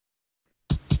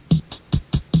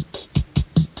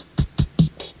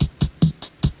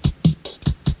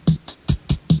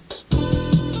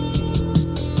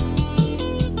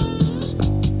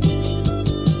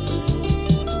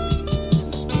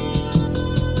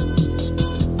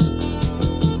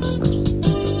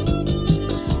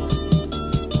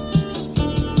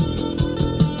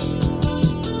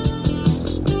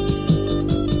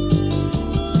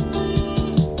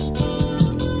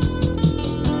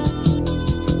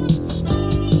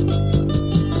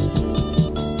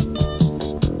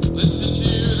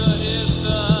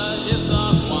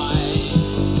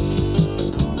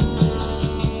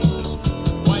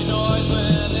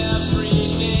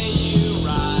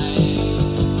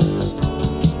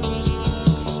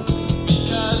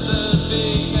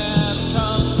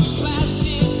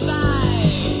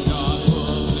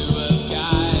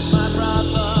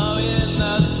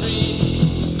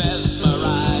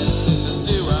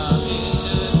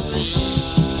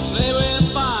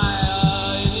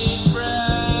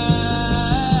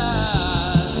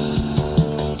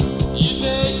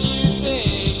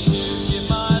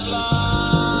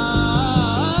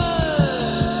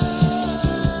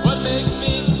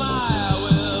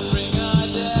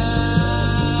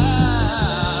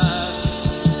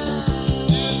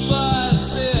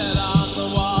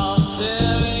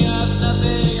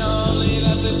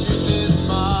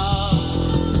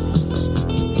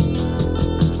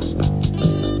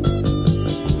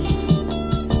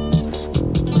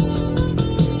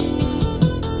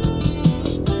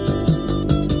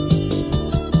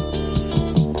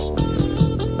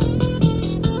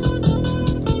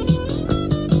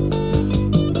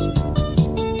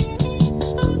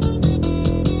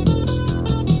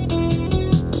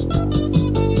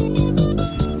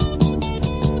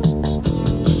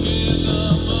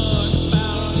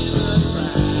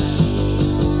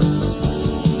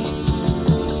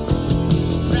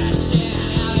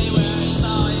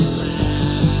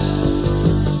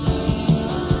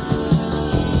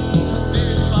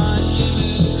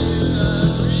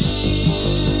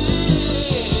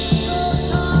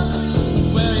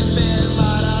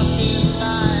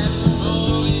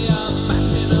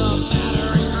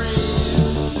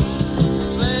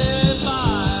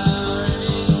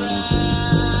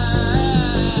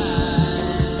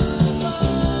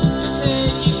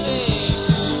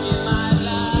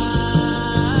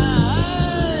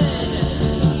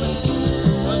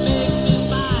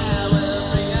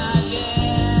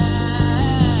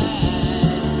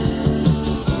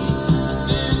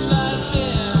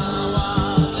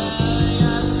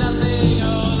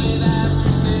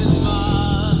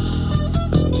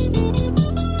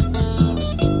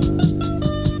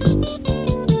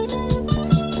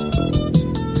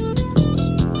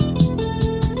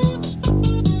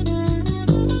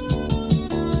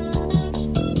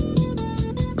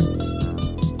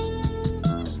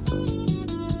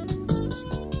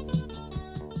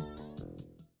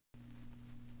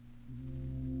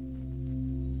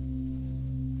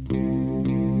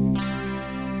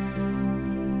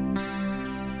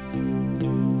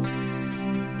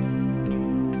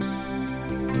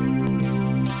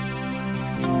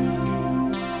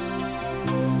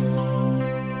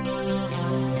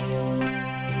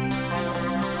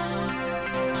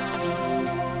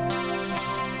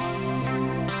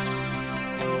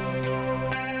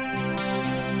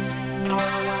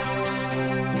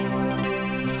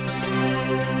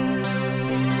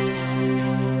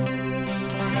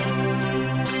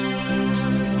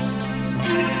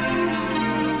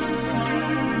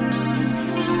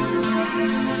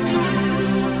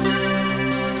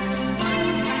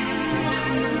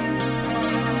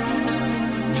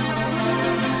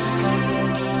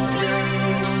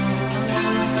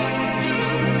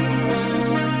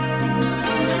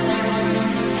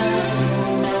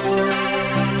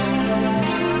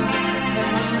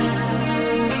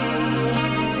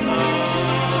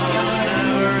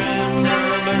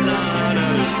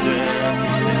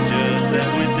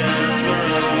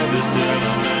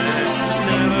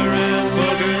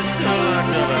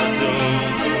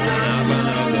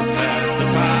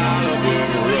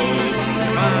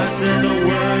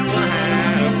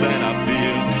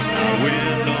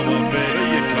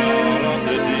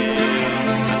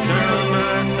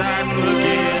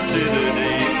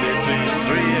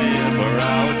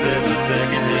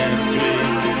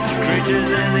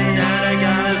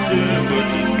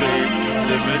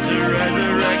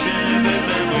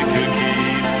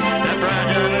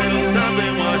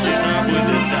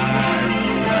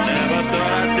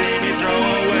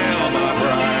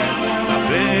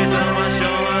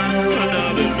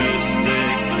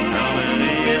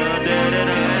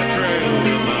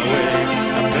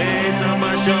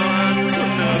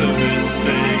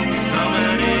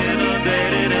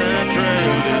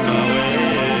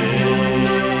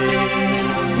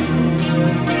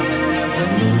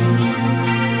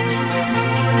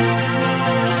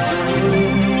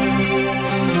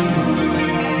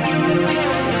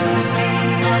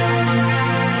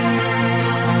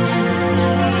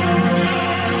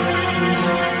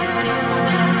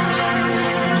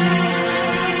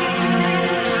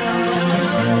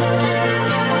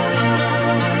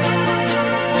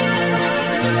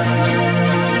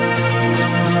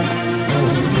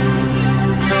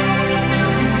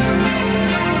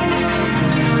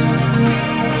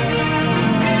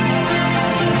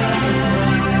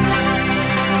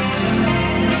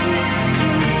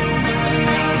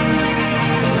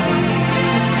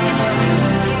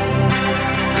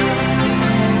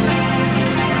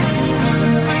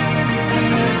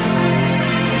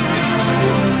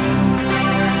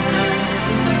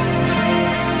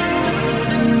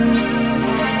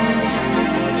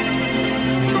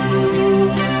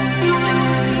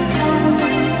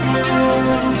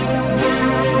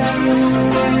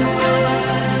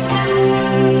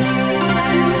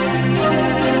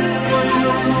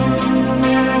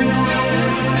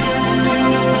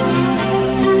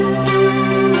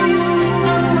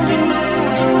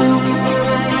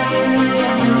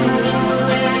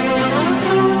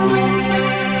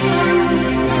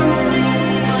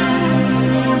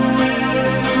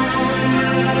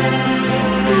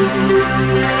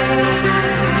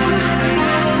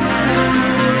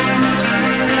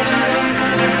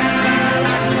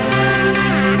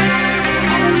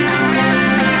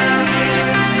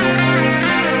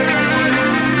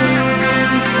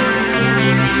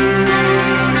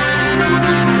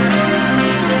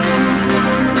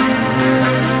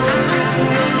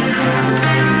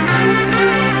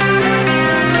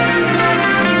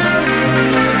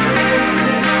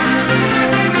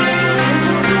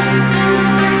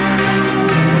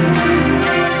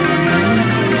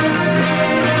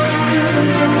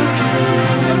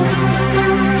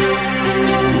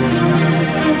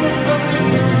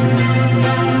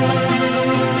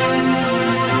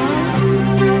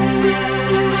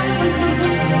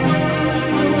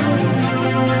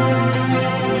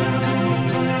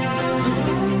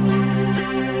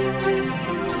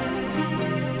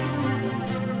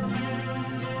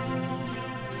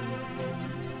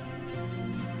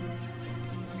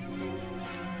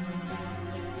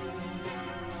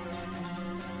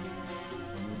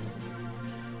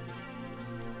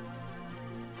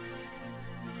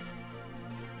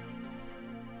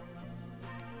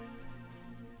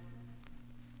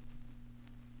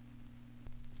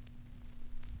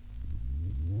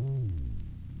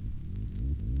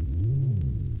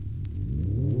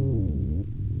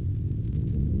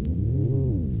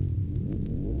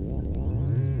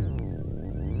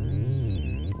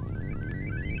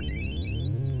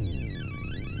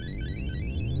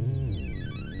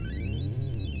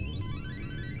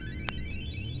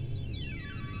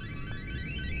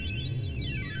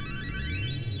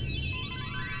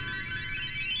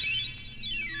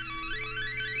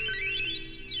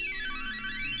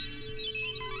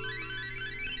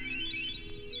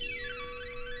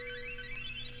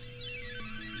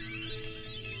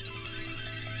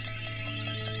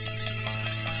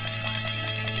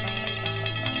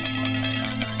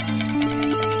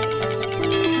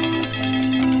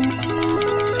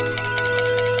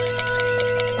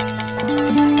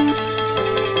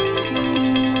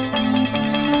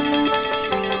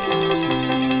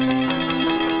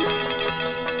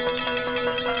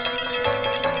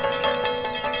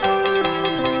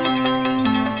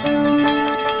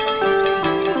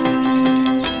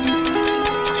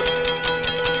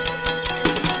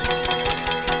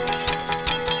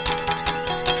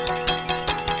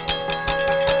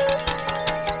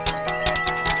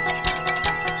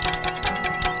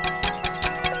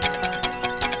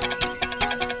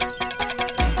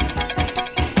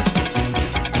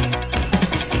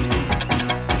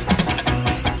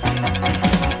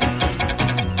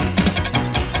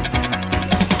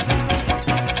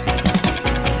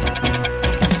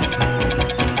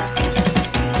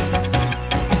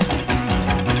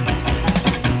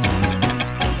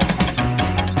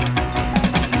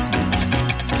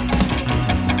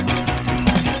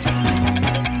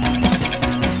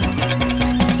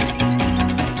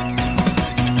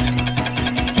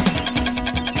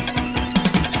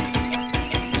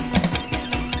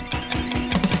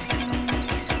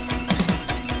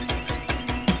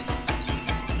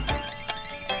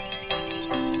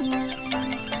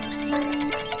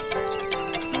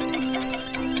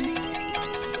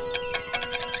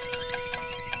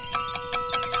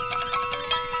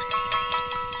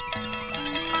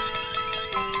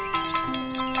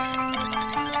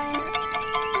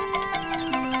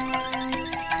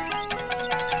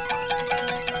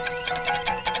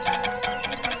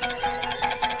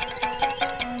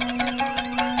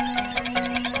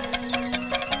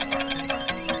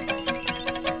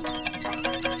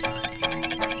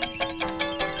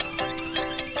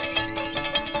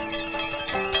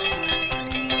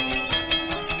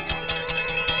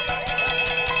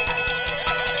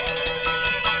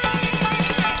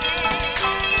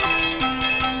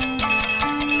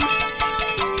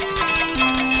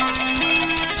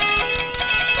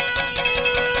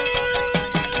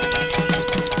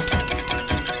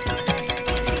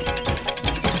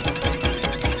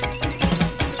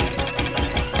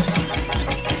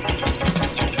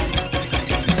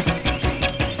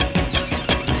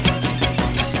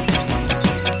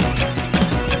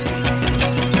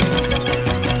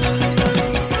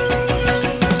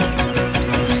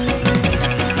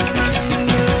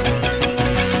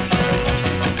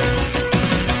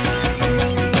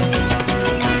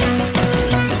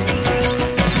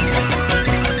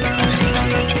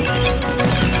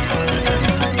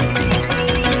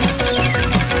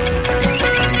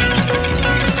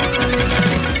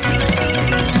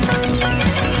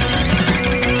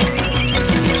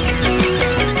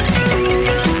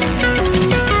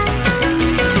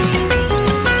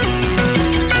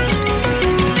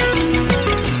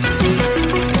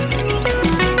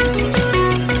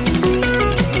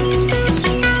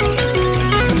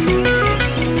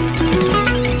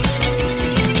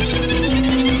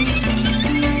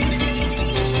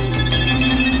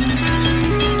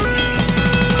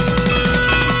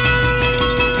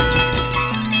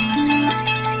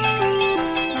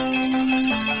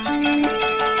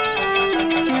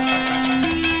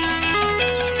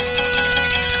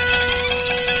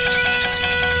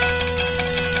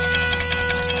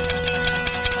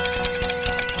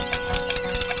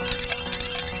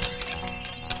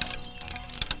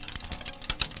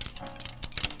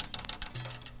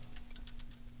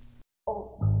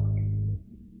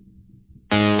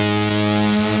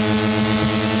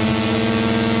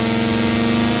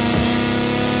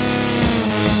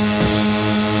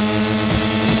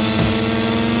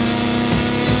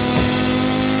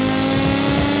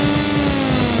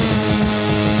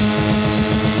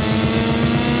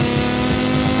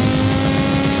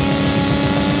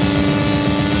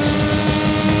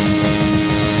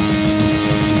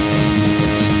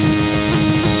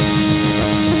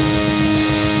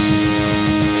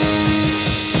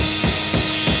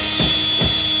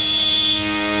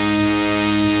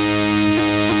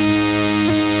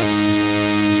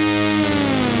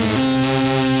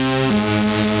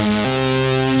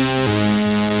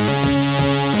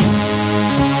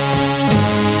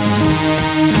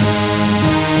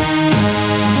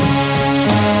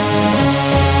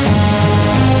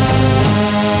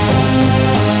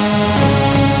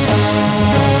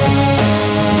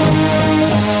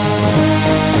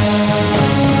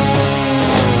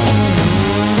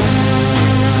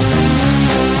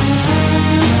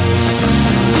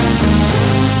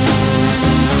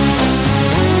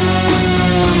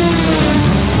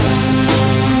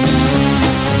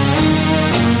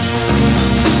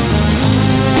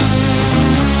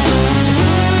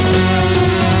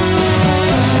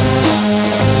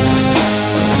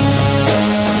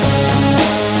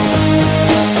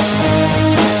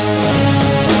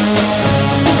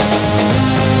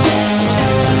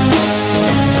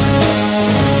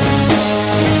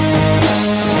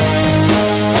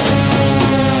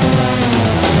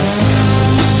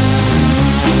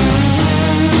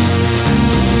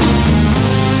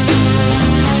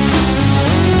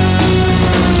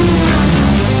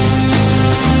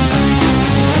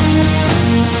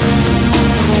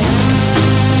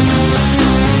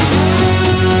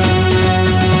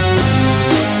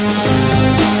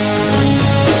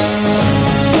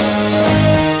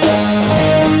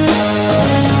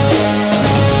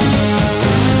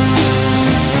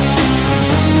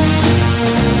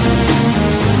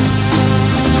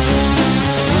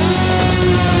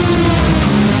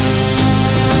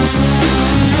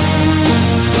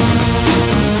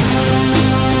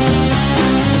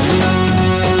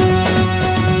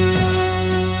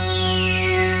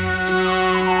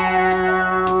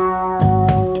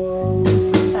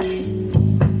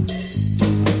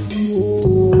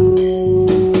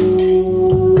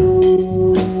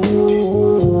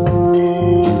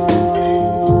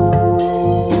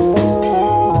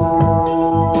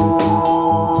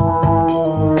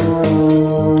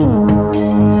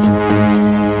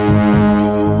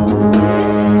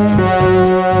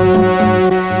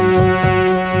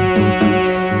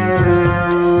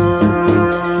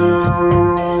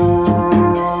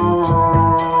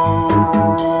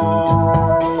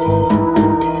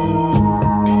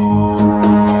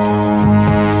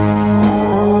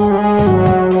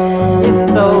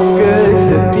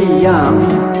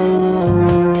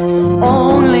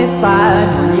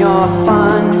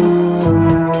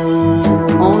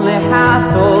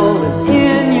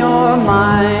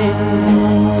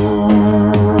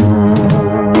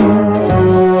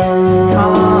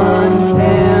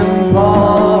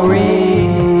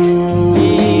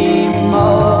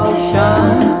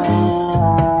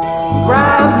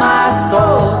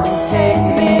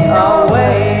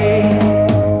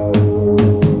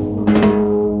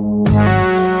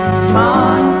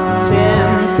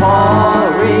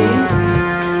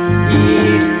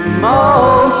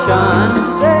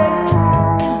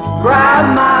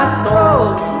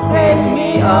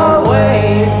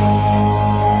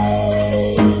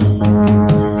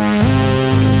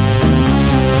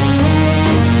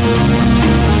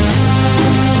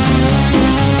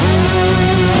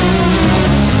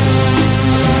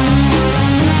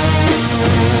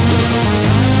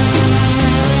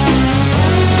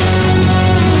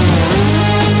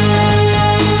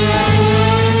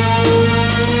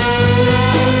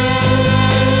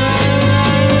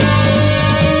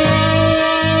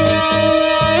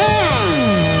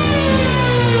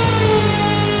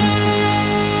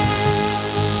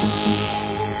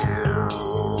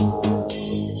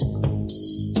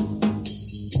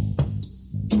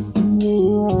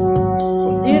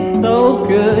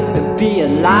be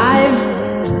alive.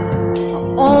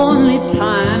 The only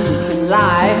time you can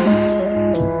lie,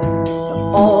 the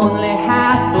only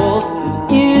hassle is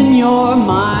in your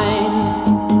mind.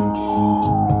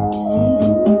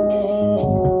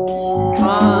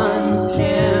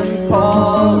 Contemporary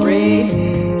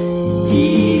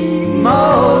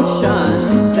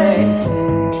emotions, they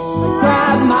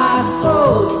grab my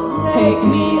soul, take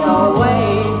me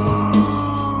away.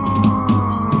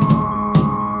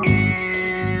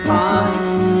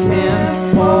 Contemporary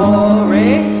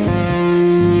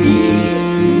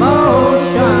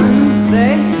emotions,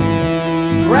 they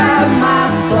grab my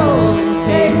soul and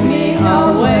take me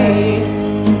away.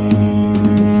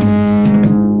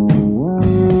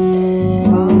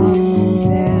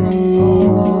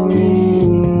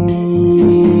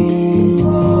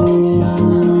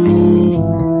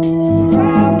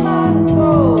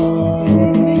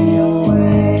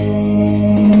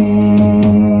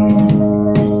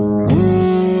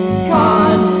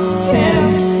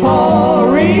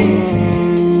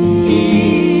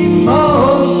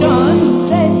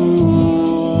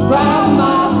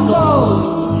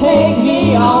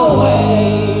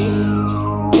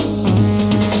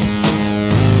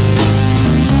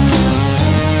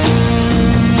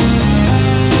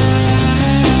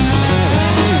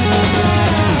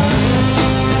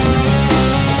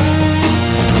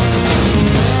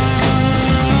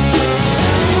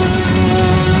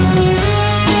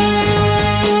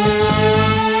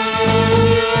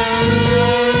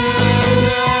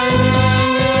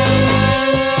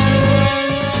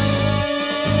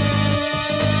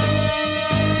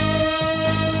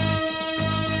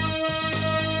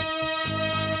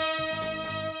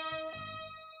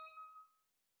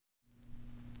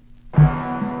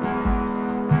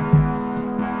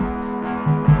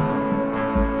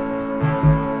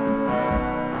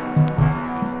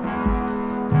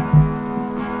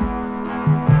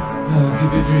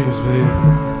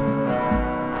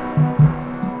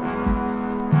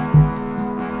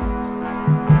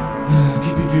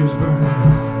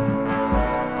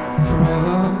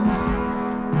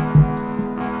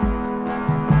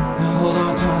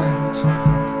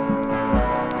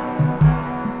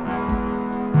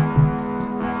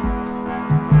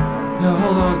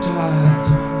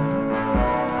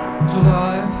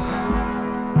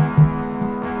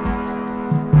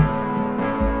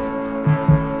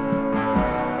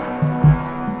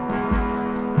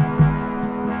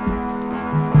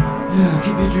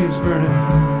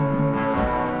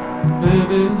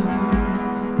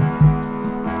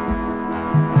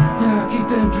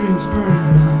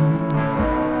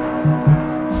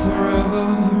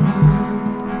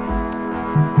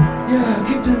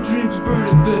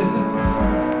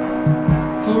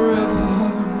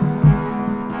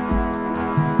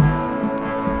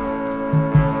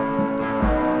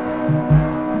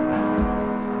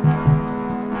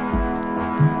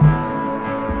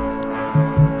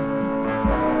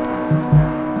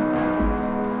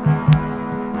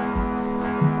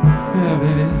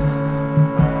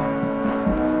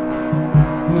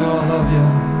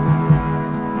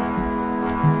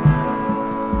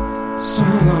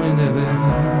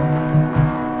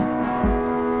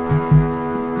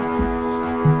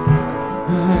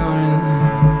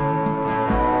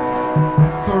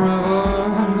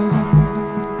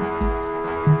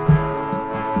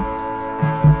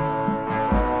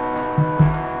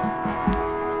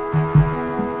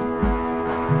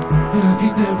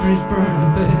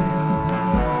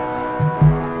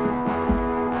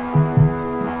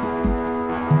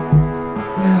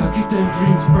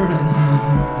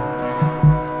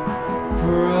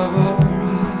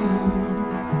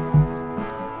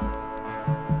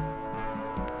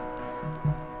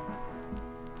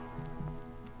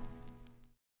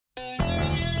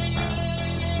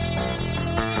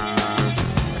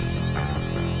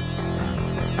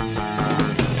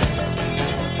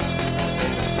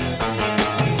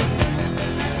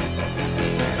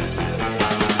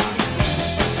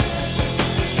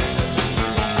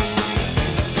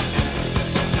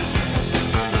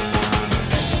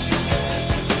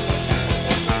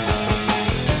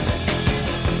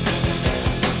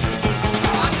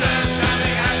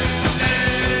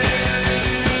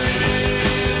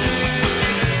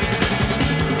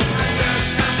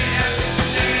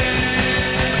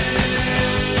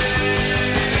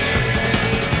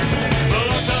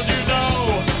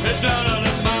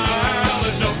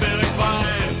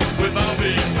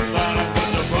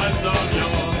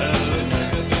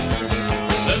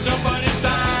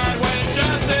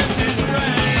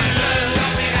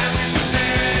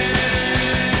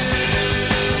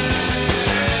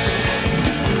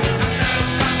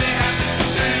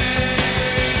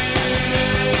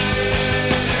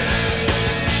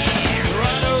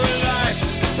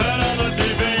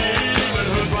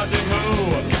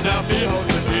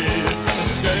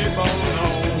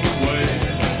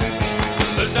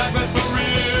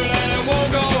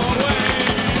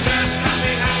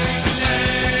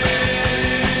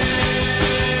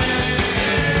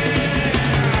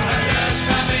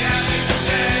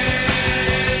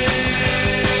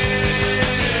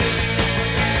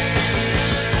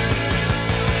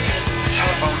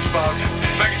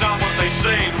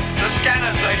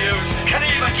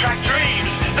 track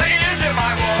dreams. The ears in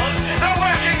my walls, they're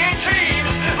working in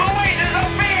teams. The wages of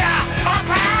fear are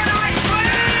paradise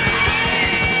sleep.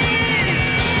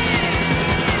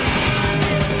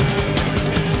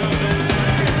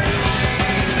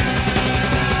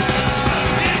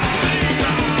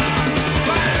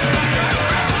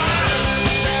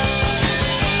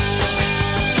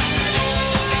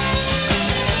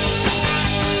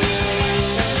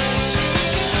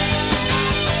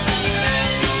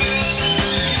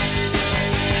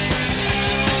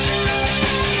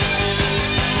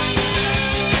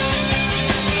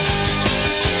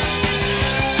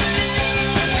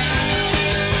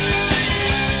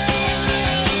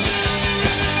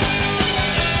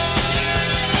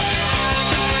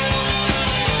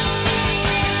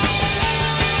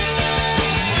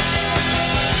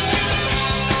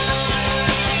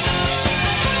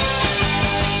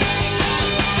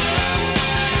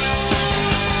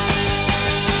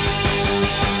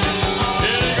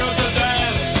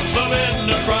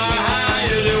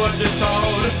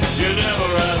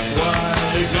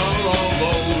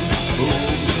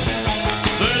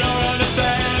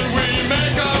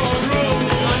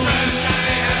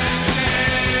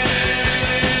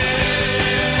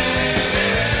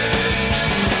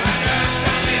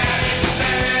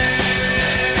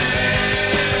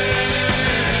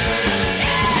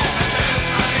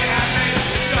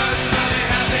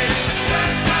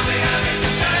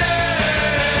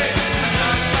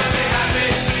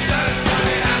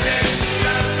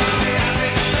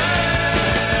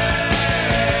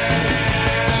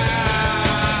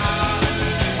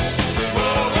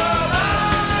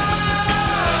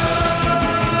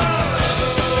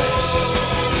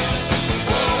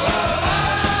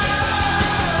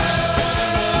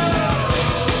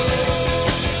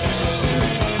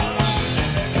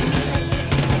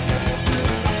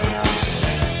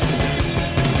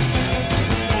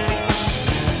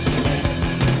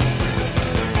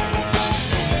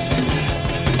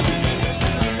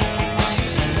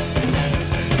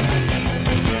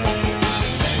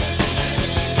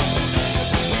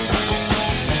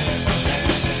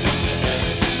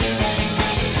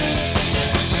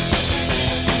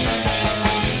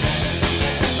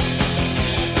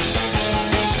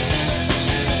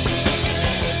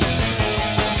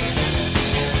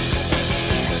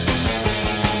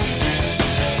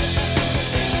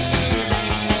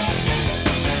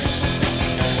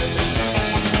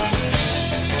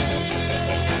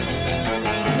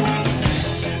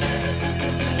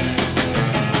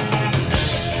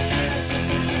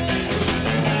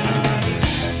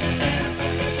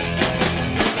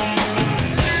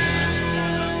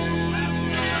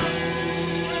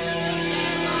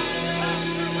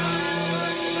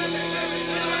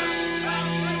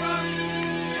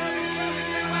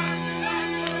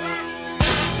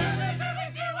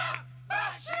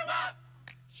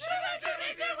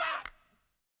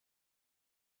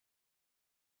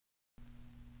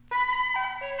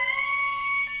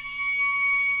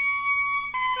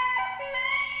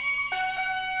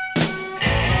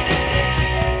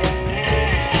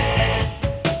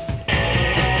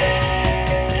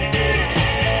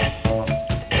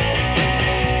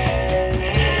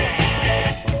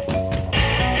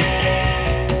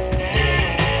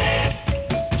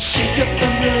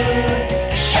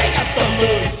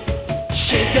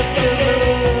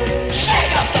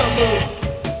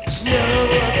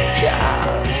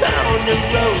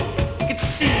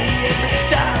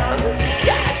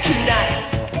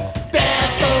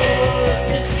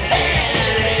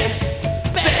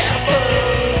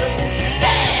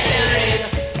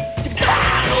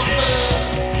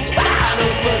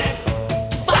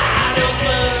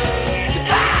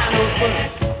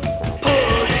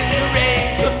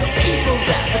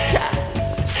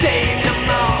 Save them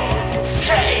all, it's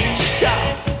strange.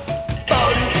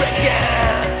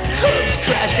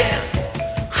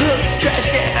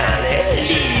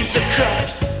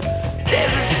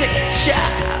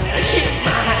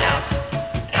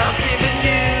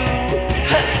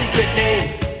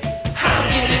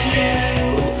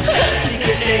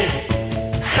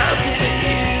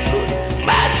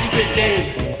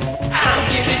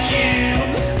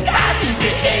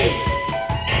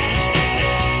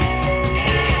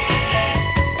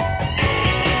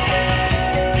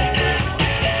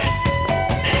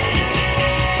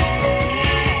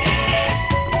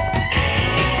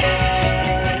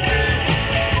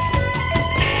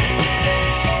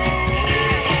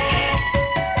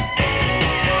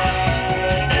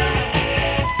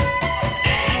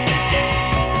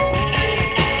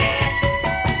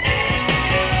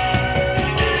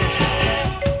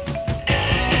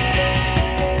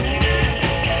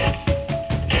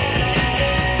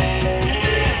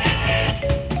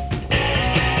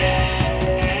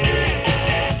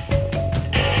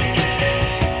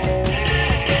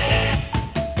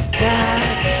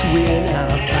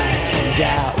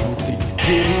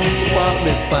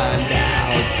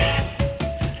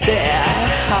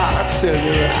 to the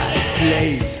right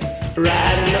place,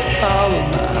 right in the palm of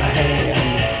my hand.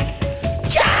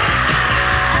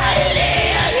 Darling,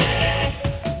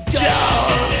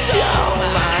 don't steal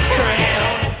my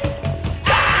crown.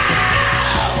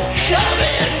 I'm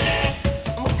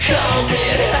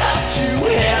coming up to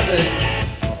heaven.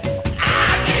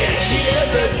 I can hear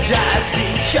the dice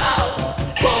being chopped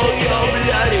for your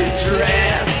bloody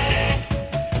dress.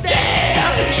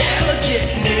 They'll never get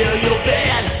near your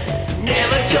bed,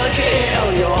 never touch your hair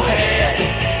on your head.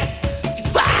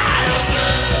 Divide over,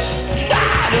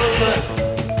 divide over,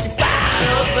 divide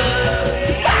over,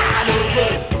 divide over,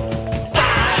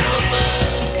 divide over,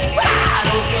 divide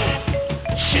over.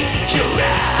 Shoot your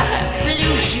eye,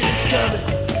 revolution's coming.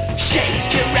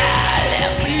 Shake your eye,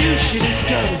 revolution is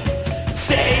coming.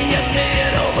 Say a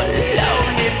man of a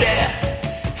lonely bear.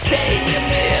 Say a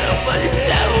man of a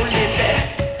lonely bear.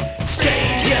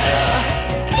 Stranger,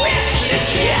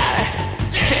 whistling yeah.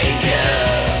 Stranger,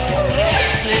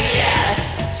 whistling yeah.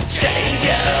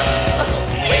 Stranger,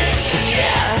 whistling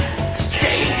yeah.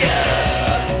 Stranger,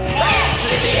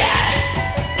 whistling yeah.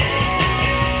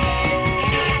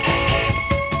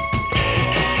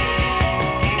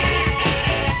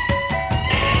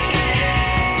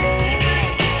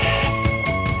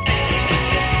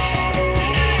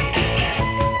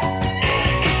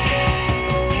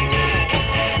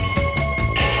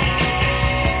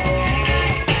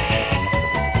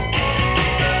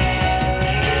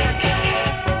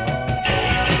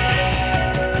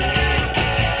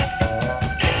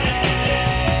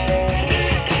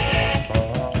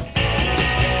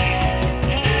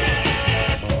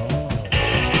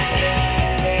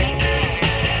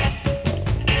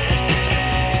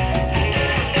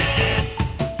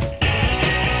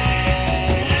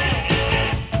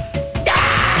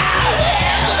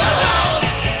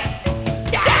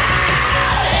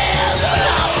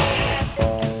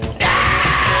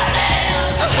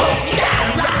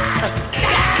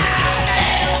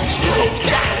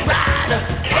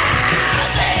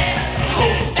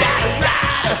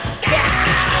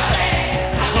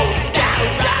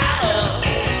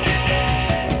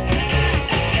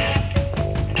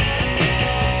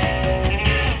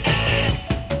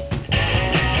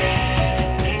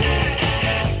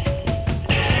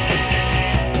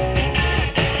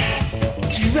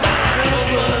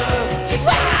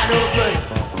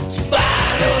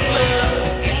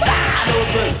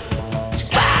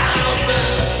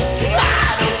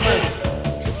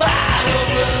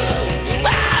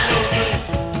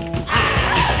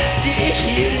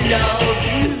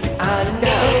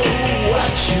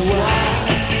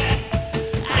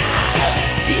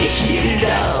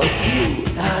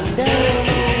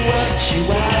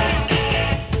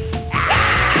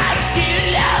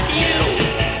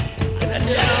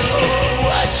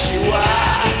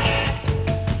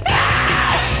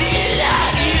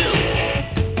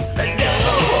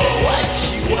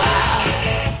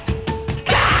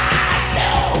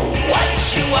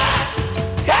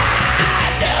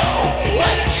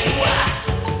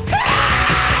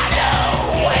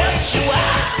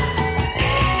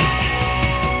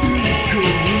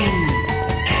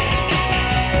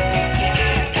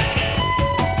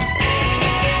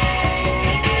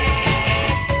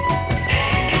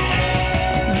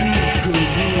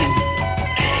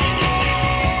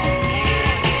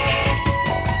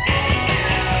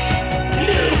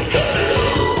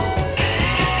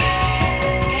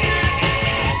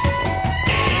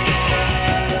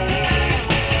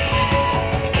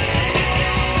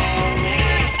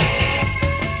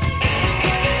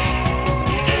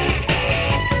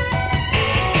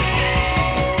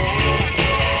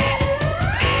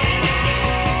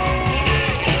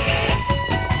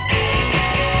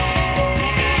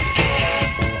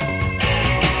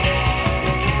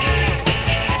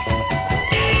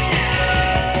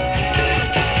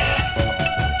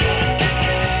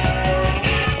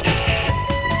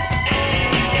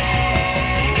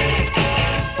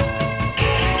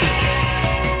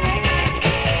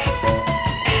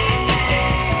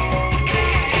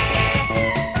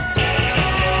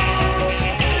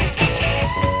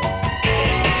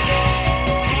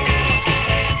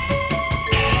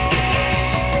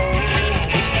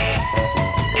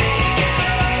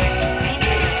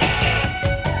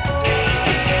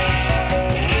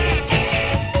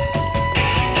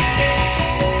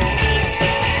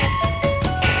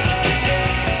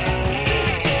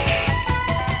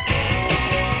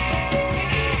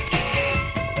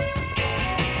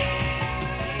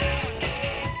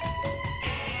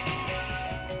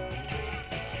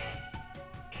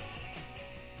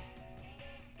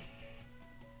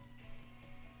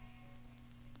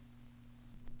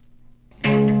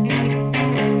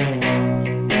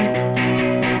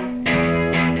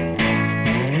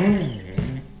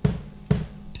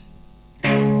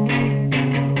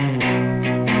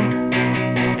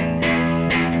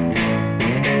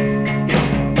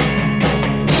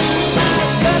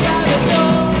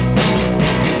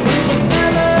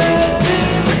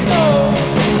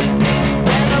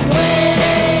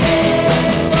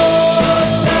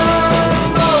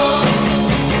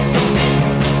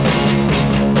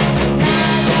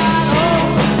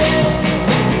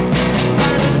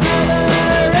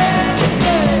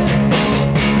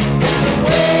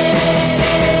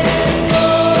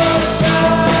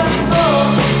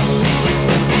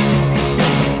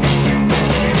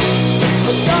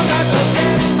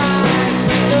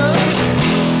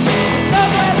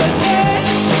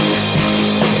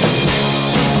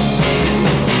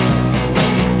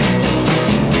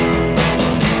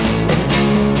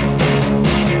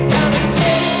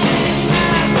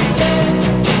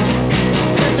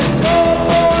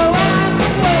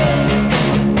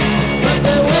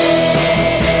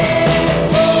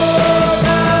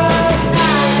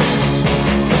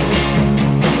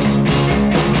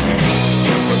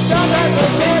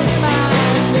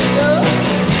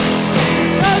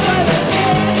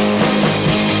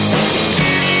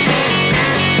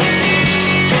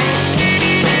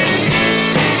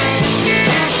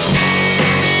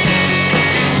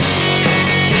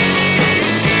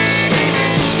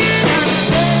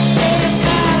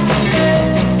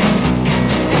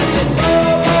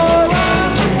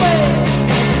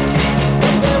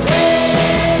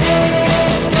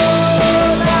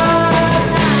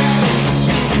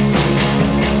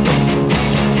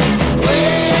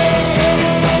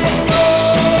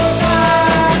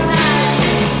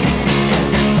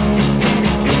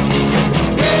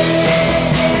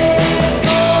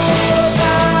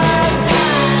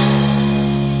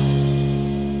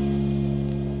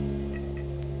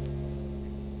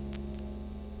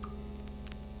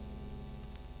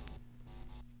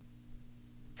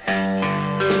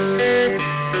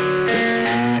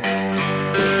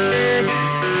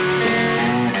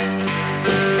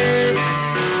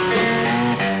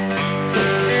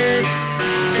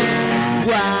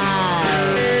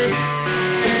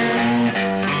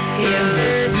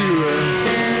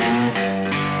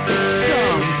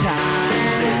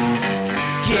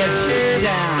 get you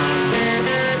down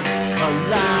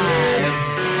alive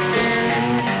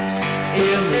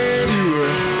in the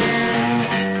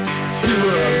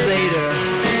sewer later.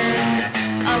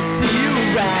 I'll see you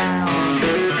around.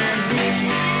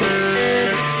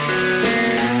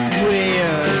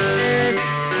 Where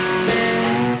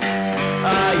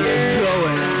are you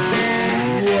going?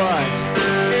 What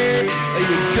are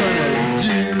you gonna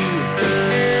do?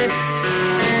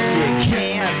 You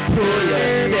can't pull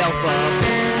yourself up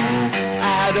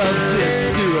out of this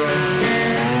sewer.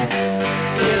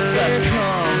 It's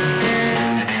become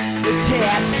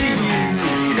attached to you.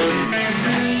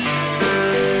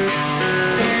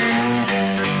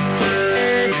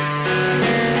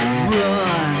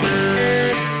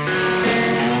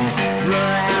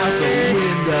 Run out the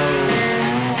window.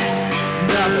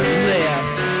 Nothing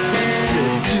left to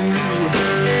do.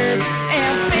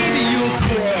 And baby, you'll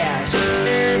crash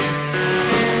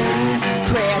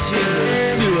in the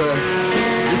sewer.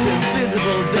 It's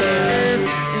invisible there in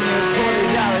your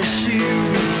 $40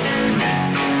 shoes.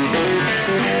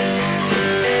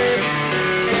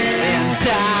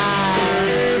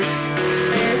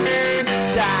 And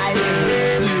die in the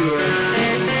sewer.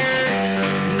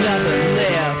 Nothing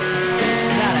left,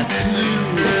 not a clue.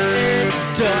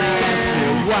 Don't ask me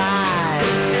why,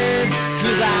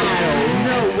 'cause I don't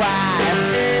know why.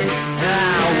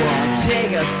 I won't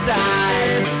take a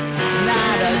side,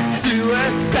 not a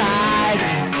suicide.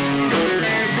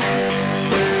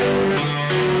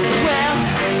 Well,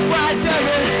 why does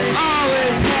it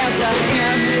always have to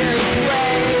end this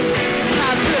way?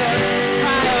 How could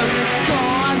I have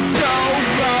gone so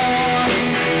wrong?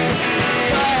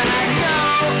 But I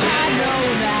know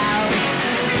now.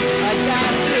 I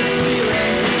got this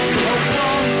feeling a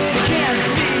woman can't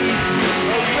be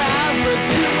around for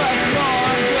too much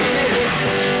longer. Maybe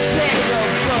take a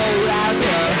boat out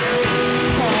to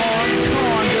Hong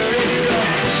Kong. It's the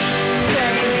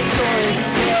same story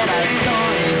that I saw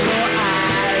in your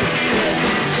eyes.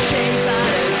 It's shade by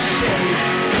shade,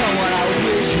 someone I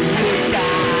wish you would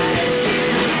die.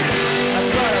 I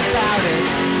thought about it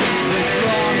as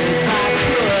long as I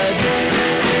could,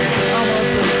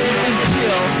 almost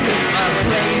until my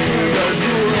brain turned to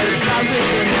wood. Now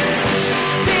listen,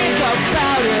 think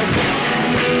about it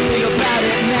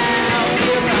now.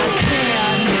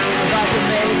 If I can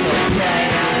make a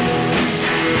plan.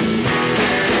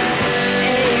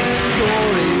 8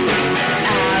 stories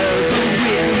out of the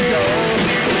window,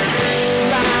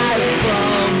 right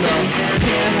from the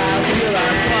penthouse till I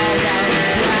fall down the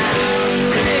ground.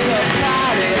 Think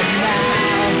about it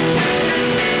now.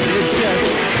 You just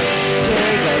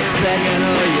take a second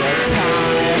of your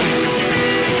time.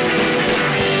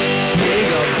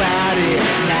 Think about it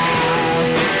now,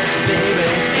 baby.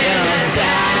 And I'll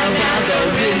dive out the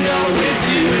window with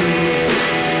you.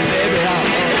 Baby, I'll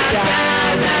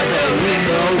dive out the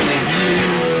window with you.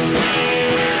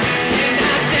 And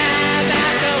I'll dive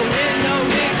out the window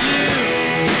with you.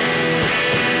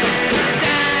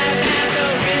 Dive out the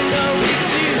window with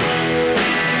you.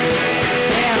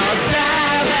 And I'll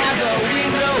dive out the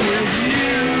window with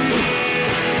you.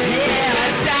 Yeah,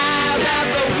 I'll dive out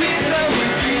the window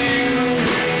with you.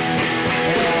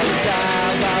 And I'll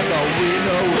dive out the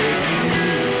window with you.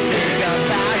 Think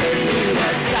about it,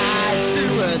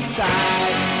 suicide.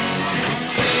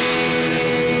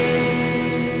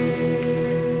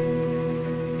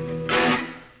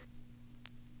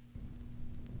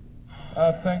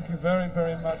 Thank you very,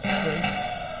 very much, Streets.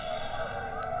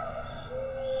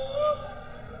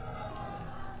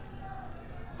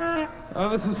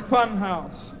 This is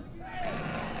Funhouse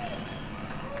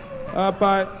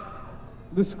by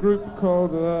this group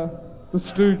called the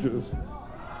Stooges.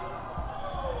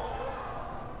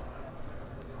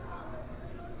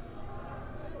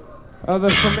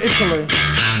 They're from Italy.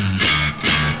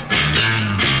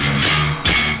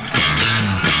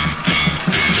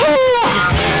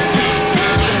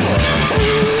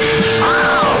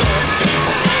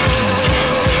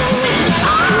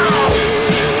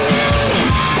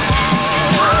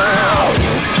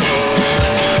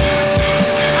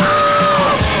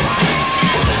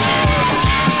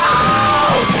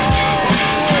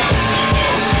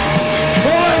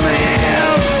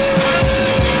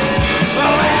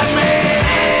 Let me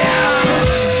in.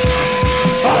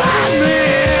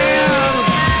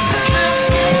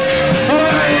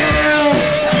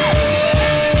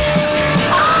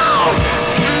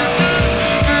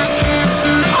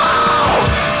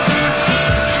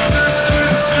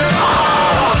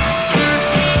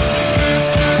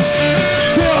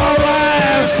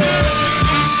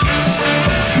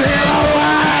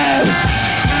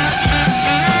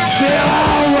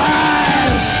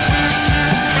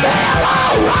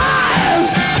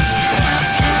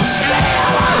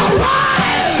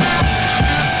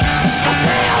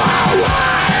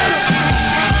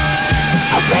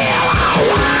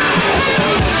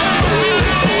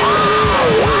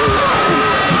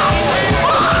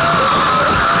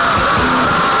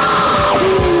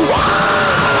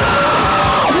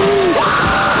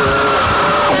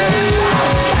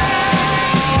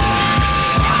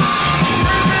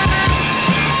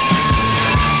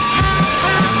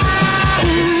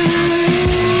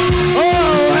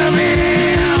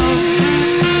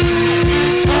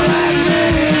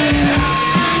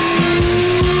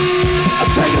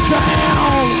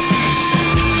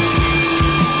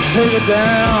 it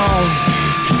down.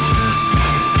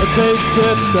 Take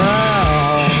it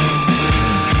down.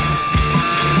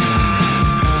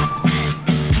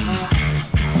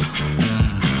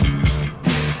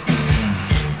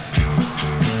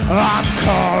 I'm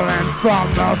calling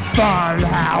from the fun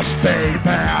house, baby,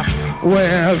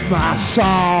 with my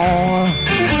song.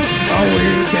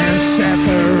 We've been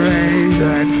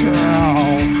separated,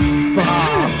 girl,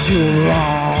 for too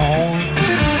long.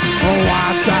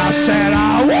 What I said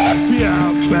I want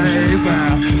you,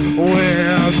 baby,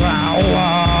 without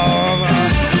love.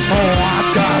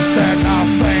 What I said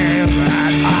nothing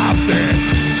that I've been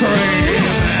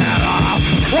dreaming of.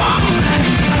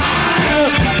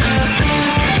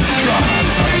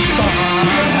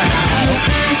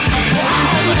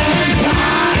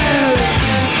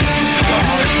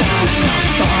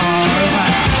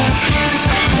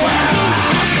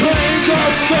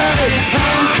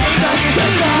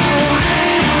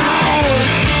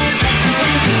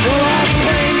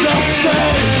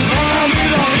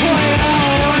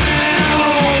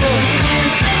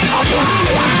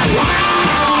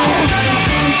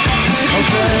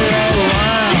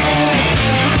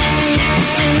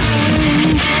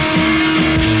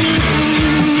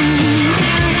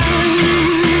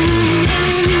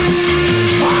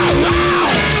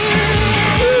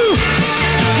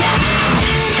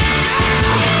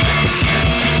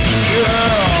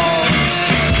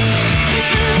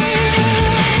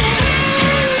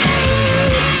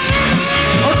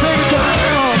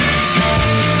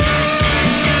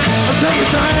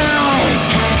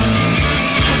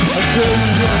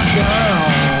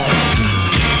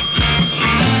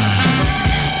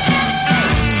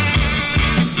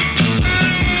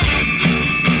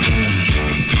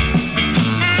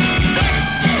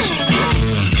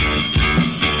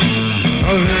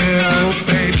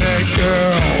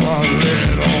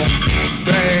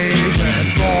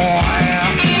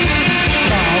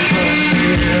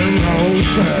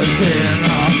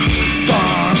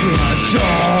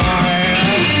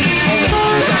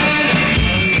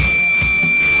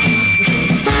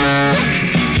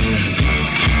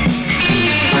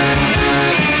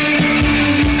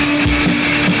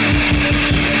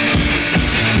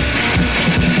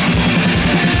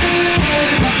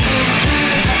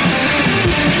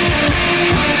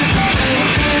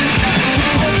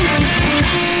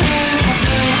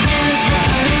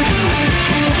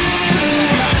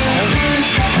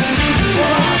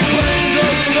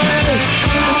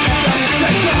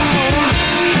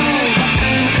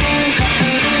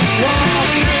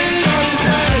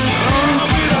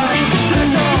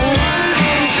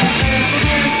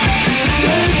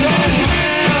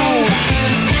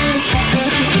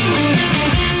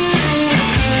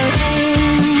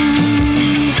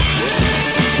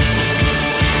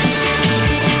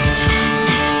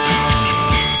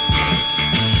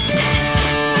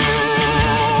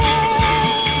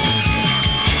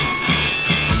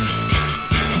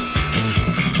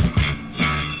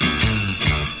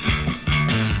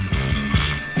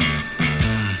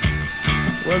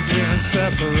 We're being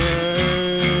separated.